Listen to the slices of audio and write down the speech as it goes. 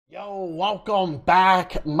Yo, welcome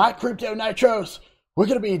back, my crypto nitros. We're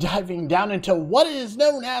going to be diving down into what is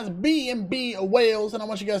known as BNB Whales, and I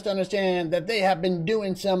want you guys to understand that they have been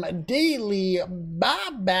doing some daily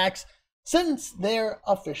buybacks since their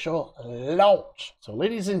official launch. So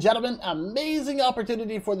ladies and gentlemen, amazing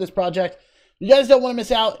opportunity for this project. You guys don't want to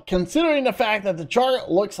miss out, considering the fact that the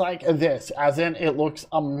chart looks like this, as in it looks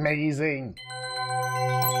amazing.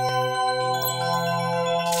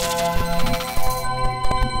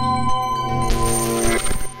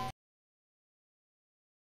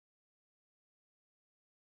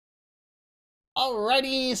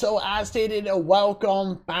 Alrighty, so as stated,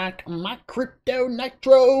 welcome back, my crypto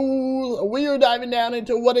nitros. We are diving down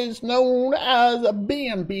into what is known as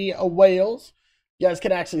BNB Whales. You guys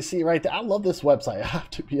can actually see right there. I love this website, I have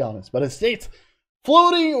to be honest, but it states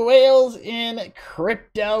floating whales in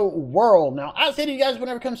crypto world. Now, as stated, you guys,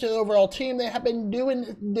 whenever it comes to the overall team, they have been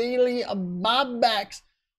doing daily buybacks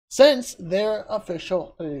since their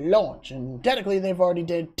official launch, and technically they've already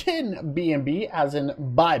did 10 BNB as in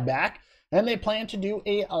buyback. And they plan to do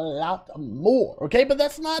a lot more, okay? But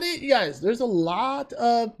that's not it, you guys. There's a lot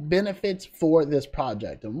of benefits for this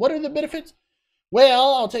project. And what are the benefits?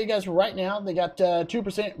 Well, I'll tell you guys right now, they got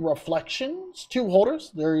 2% reflections, 2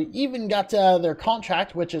 holders. They even got their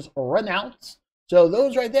contract, which is renounced. So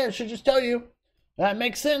those right there should just tell you that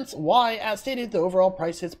makes sense why, as stated, the overall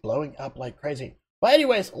price is blowing up like crazy. But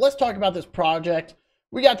anyways, let's talk about this project.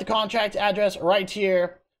 We got the contract address right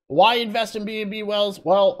here. Why invest in BNB Whales?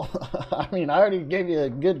 Well, I mean, I already gave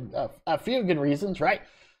you a few good reasons, right?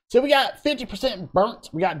 So we got 50% burnt.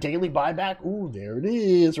 We got daily buyback. Ooh, there it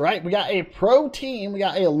is, right? We got a pro team. We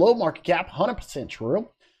got a low market cap, 100% true.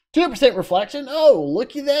 2% reflection. Oh,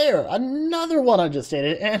 looky there. Another one I just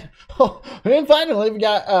stated. And finally, we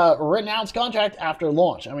got a renounced contract after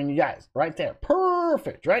launch. I mean, you guys, right there.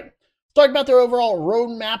 Perfect, right? Let's talk about their overall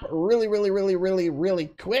roadmap really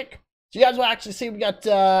quick. So you guys will actually see we got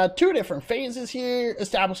 2 different phases here.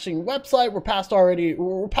 Establishing website. We're past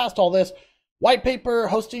all this. White paper,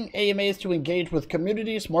 hosting AMAs to engage with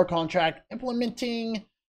community. Smart contract, implementing.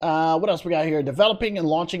 What else we got here? Developing and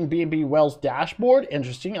launching BNB Whales dashboard.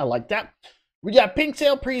 Interesting. I like that. We got pink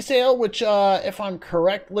sale, pre-sale, which if I'm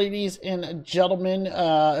correct, ladies and gentlemen,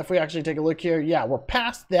 if we actually take a look here, yeah, we're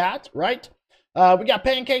past that, right? We got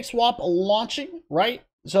pancake swap launching, right?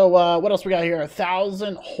 So what else we got here?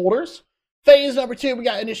 1,000 holders. Phase number 2, we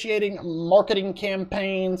got initiating marketing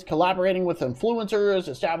campaigns, collaborating with influencers,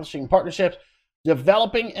 establishing partnerships,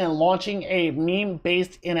 developing and launching a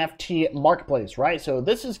meme-based NFT marketplace, right? So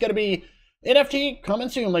this is going to be NFT coming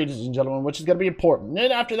soon, ladies and gentlemen, which is going to be important. And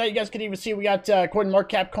then after that, you guys can even see we got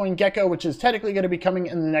CoinMarketCap, CoinGecko, which is technically going to be coming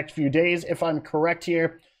in the next few days, if I'm correct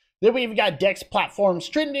here. Then we've got DEX platforms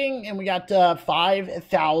trending, and we got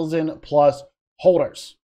 5,000 plus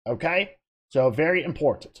holders. Okay, so very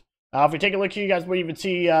important. If we take a look here, you guys will even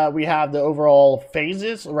see we have the overall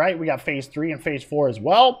phases, right? We got phase 3 and phase 4 as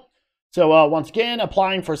well. So once again,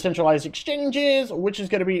 applying for centralized exchanges, which is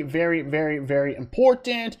going to be very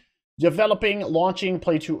important. Developing, launching,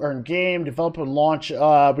 play to earn game, develop and launch. We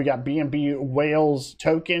got BNB Whales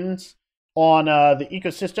tokens on the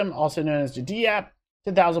ecosystem, also known as the DApp.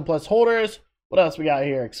 10,000 plus holders. What else we got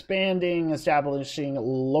here? Expanding, establishing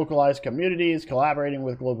localized communities, collaborating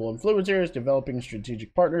with global influencers, developing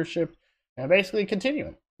strategic partnership, and basically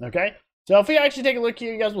continuing, okay? So if we actually take a look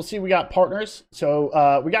here, you guys will see we got partners.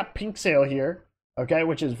 So we got pink sale here, okay,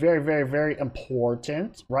 which is very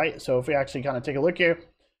important, right? So if we actually kind of take a look here,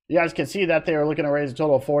 you guys can see that they're looking to raise a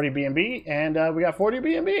total of 40 BNB, and we got 40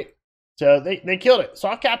 BNB. So they killed it.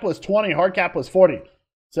 Soft cap was 20, hard cap was 40.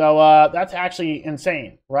 So that's actually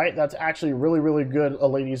insane, right? That's actually really good,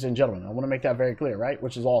 ladies and gentlemen. I want to make that very clear, right?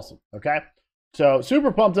 Which is awesome, okay? So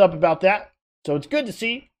super pumped up about that. So it's good to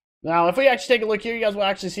see. Now, if we actually take a look here, you guys will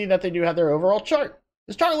actually see that they do have their overall chart.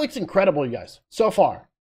 This chart looks incredible, you guys. So far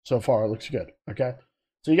it looks good, okay?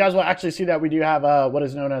 So you guys will actually see that we do have what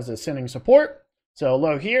is known as ascending support. So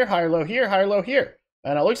low here, higher low here, higher low here.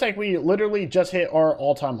 And it looks like we literally just hit our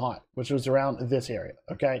all-time high, which was around this area,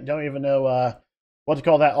 okay? Don't even know what to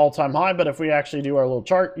call that all-time high, but if we actually do our little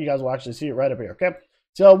chart, you guys will actually see it right up here, okay?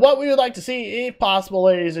 So what we would like to see, if possible,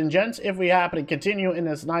 ladies and gents, if we happen to continue in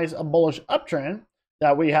this nice bullish uptrend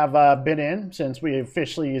that we have been in since we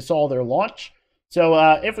officially saw their launch. So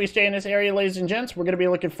if we stay in this area, ladies and gents, we're going to be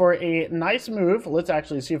looking for a nice move. Let's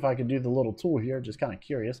actually see if I can do the little tool here. Just kind of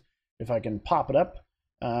curious if I can pop it up.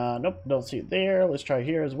 Nope, don't see it there. Let's try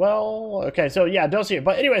here as well. Okay, so yeah, don't see it.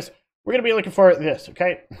 But anyways, we're going to be looking for this,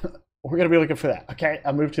 okay? We're going to be looking for that, okay?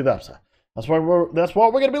 I moved to the upside. That's what we're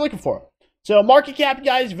going to be looking for. So market cap,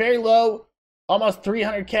 guys, very low. Almost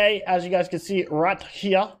 300K, as you guys can see right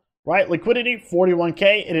here. right? Liquidity,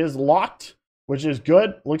 41K. It is locked, which is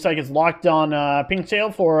good. Looks like it's locked on pink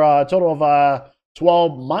sale for a total of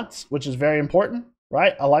 12 months, which is very important,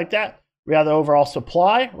 right? I like that. We have the overall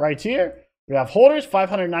supply right here. We have holders,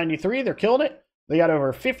 593. They're killing it. They got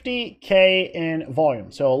over 50K in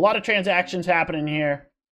volume. So a lot of transactions happening here,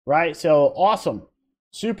 right? So awesome.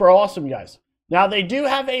 Super awesome, guys. Now, they do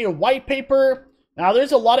have a white paper. Now,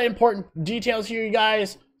 there's a lot of important details here, you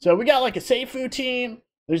guys. So we got like a Seifu team.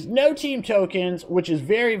 There's no team tokens, which is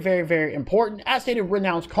very, very, very important. As stated,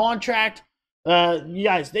 renounced contract. You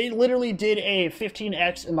guys, they literally did a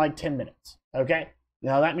 15x in like 10 minutes, okay?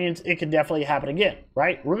 Now, that means it could definitely happen again,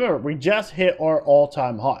 right? Remember, we just hit our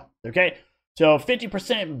all-time high, okay? So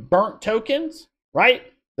 50% burnt tokens, right?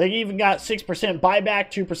 They even got 6% buyback,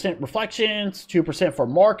 2% reflections, 2% for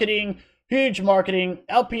marketing, huge marketing,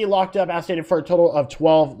 LP locked up as stated for a total of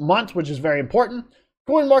 12 months, which is very important.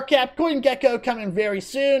 CoinMarketCap, CoinGecko coming very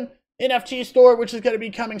soon. NFT store, which is going to be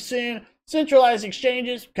coming soon. Centralized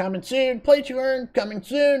exchanges coming soon. Play to earn coming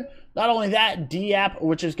soon. Not only that, DApp,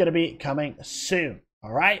 which is going to be coming soon.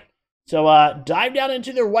 All right. So dive down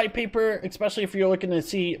into their white paper, especially if you're looking to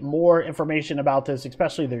see more information about this,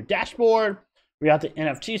 especially their dashboard. We got the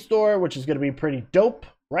NFT store, which is going to be pretty dope,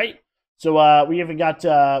 right? So we even got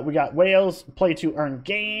we got Whales, play to earn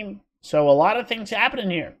game. So a lot of things happening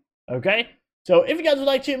here. Okay. So if you guys would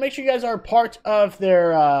like to, make sure you guys are part of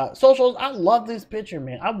their socials. I love this picture,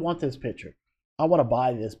 man. I want this picture. I want to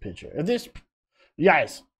buy this picture. If this,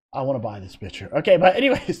 guys, I want to buy this picture. Okay, but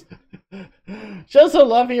anyways, show some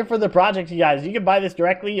love here for the project, you guys. You can buy this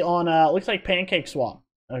directly on, looks like Pancake Swap.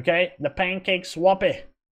 Okay, the Pancake Swappy.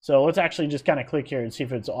 So let's actually just kind of click here and see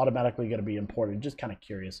if it's automatically going to be imported. Just kind of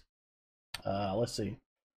curious. Let's see.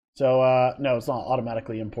 So, no, it's not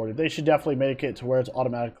automatically imported. They should definitely make it to where it's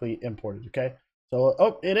automatically imported, okay? So,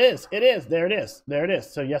 oh, it is. It is. There it is. There it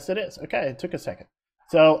is. So, yes, it is. Okay, it took a second.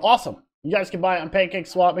 So, awesome. You guys can buy it on Pancake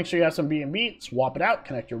Swap. Make sure you have some BNB. Swap it out.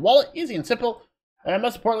 Connect your wallet. Easy and simple. And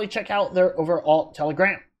most importantly, check out their overall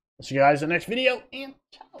Telegram. I'll see you guys in the next video, and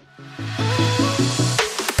ciao.